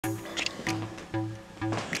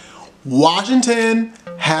Washington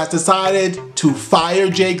has decided to fire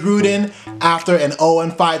Jay Gruden after an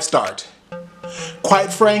 0-5 start.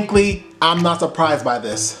 Quite frankly, I'm not surprised by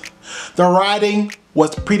this. The writing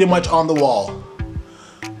was pretty much on the wall.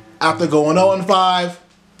 After going 0-5,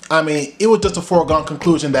 I mean, it was just a foregone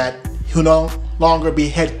conclusion that he'll no longer be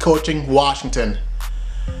head coaching Washington.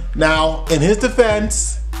 Now, in his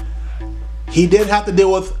defense, he did have to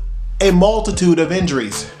deal with a multitude of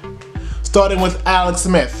injuries, starting with Alex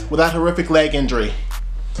Smith with that horrific leg injury.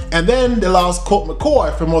 And then they lost Colt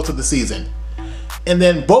McCoy for most of the season. And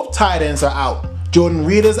then both tight ends are out. Jordan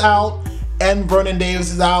Reed is out, and Vernon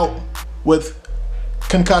Davis is out with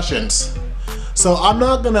concussions. So I'm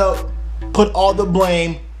not gonna put all the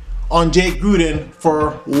blame on Jay Gruden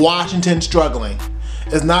for Washington struggling.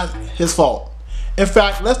 It's not his fault. In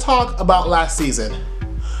fact, let's talk about last season.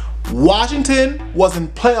 Washington was in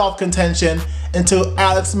playoff contention until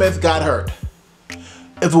Alex Smith got hurt.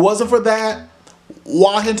 If it wasn't for that,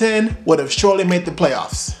 Washington would have surely made the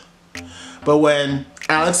playoffs. But when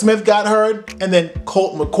Alex Smith got hurt and then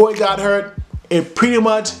Colt McCoy got hurt, it pretty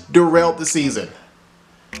much derailed the season.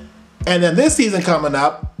 And then this season coming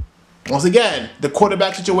up, once again, the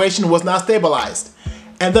quarterback situation was not stabilized.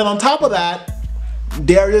 And then on top of that,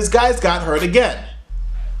 Darius Guice got hurt again.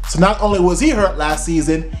 So not only was he hurt last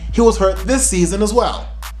season, he was hurt this season as well.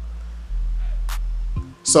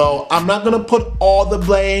 So I'm not going to put all the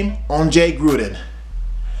blame on Jay Gruden.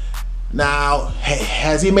 Now,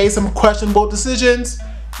 has he made some questionable decisions?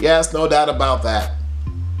 Yes, no doubt about that.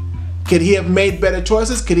 Could he have made better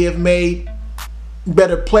choices? Could he have made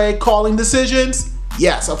better play calling decisions?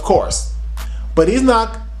 Yes, of course. But he's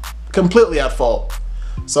not completely at fault.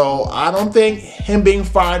 So I don't think him being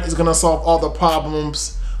fired is going to solve all the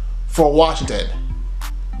problems for Washington.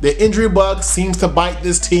 The injury bug seems to bite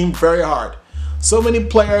this team very hard. So many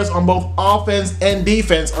players on both offense and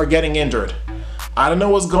defense are getting injured. I don't know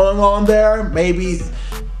what's going on there. Maybe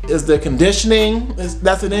is the conditioning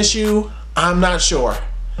that's an issue. I'm not sure.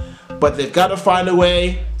 But they've got to find a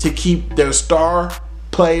way to keep their star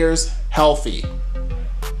players healthy.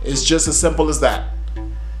 It's just as simple as that.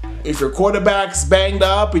 If your quarterback's banged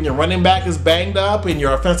up and your running back is banged up and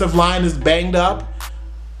your offensive line is banged up,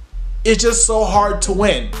 it's just so hard to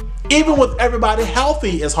win. Even with everybody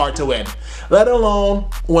healthy, it's hard to win. Let alone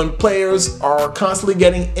when players are constantly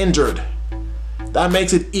getting injured. That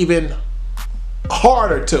makes it even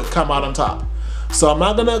harder to come out on top. So I'm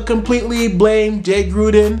not gonna completely blame Jay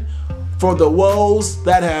Gruden for the woes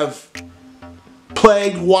that have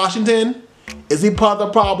plagued Washington. Is he part of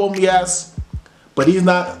the problem? Yes. But he's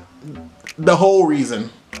not the whole reason.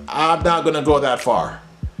 I'm not gonna go that far.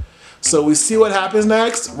 So we see what happens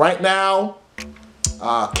next. Right now,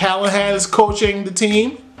 Callahan is coaching the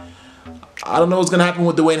team. I don't know what's gonna happen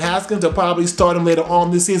with Dwayne Haskins. They'll probably start him later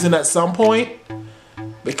on this season at some point.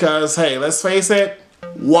 Because, hey, let's face it,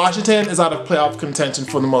 Washington is out of playoff contention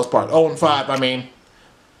for the most part. 0-5, I mean,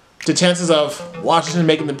 the chances of Washington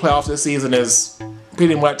making the playoffs this season is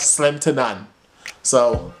pretty much slim to none.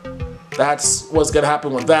 So that's what's gonna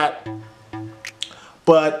happen with that.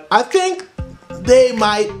 But I think they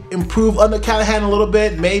might improve under Callahan a little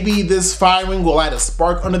bit. Maybe this firing will light a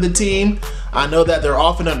spark under the team. I know that they're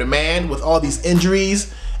often undermanned with all these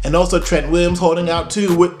injuries, and also Trent Williams holding out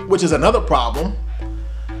too, which is another problem.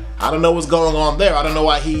 I don't know what's going on there. I don't know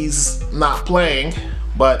why he's not playing,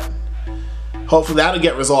 but hopefully that'll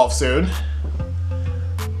get resolved soon.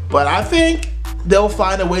 But I think they'll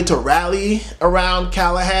find a way to rally around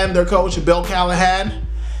Callahan, their coach, Bill Callahan,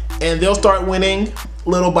 and they'll start winning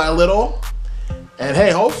little by little. And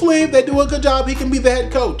hey, hopefully if they do a good job, he can be the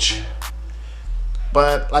head coach.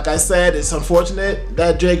 But like I said, it's unfortunate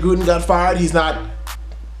that Jay Gruden got fired. He's not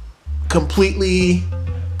completely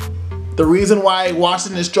the reason why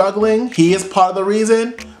Washington is struggling. He is part of the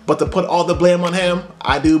reason, but to put all the blame on him,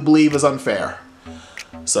 I do believe is unfair.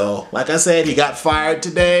 So, like I said, he got fired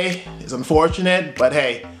today. It's unfortunate, but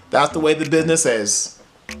hey, that's the way the business is.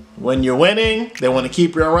 When you're winning, they want to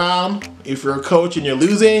keep you around. If you're a coach and you're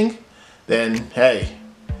losing, then hey,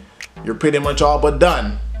 you're pretty much all but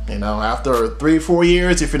done. You know, after 3-4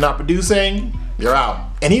 years, if you're not producing, you're out.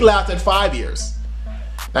 And he lasted 5 years.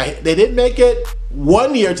 Now, they did make it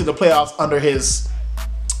 1 year to the playoffs under his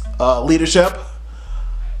leadership.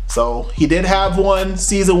 So he did have one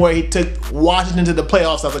season where he took Washington to the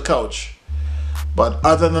playoffs as a coach. But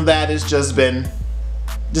other than that, it's just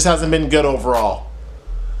hasn't been good overall.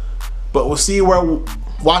 But we'll see where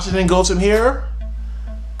Washington goes from here.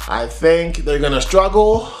 I think they're going to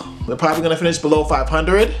struggle. They're probably going to finish below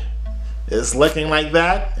 500. It's looking like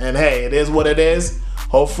that. And hey, it is what it is.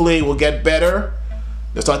 Hopefully we'll get better.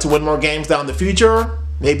 They'll start to win more games down the future.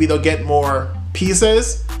 maybe they'll get more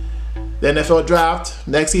pieces. The NFL draft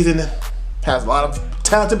next season has a lot of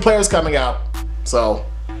talented players coming out. So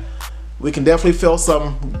we can definitely fill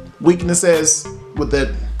some weaknesses with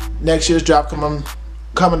the next year's draft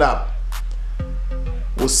coming up.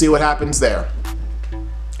 We'll see what happens there.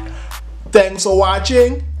 Thanks for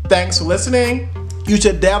watching. Thanks for listening. You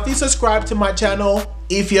should definitely subscribe to my channel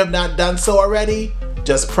if you have not done so already.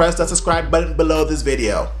 Just press that subscribe button below this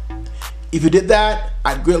video. If you did that,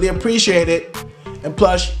 I'd greatly appreciate it. And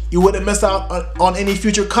plus, you wouldn't miss out on any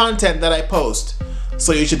future content that I post.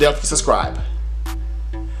 So you should definitely subscribe.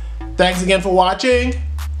 Thanks again for watching.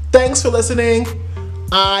 Thanks for listening.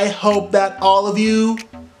 I hope that all of you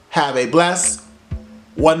have a blessed,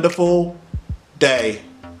 wonderful day.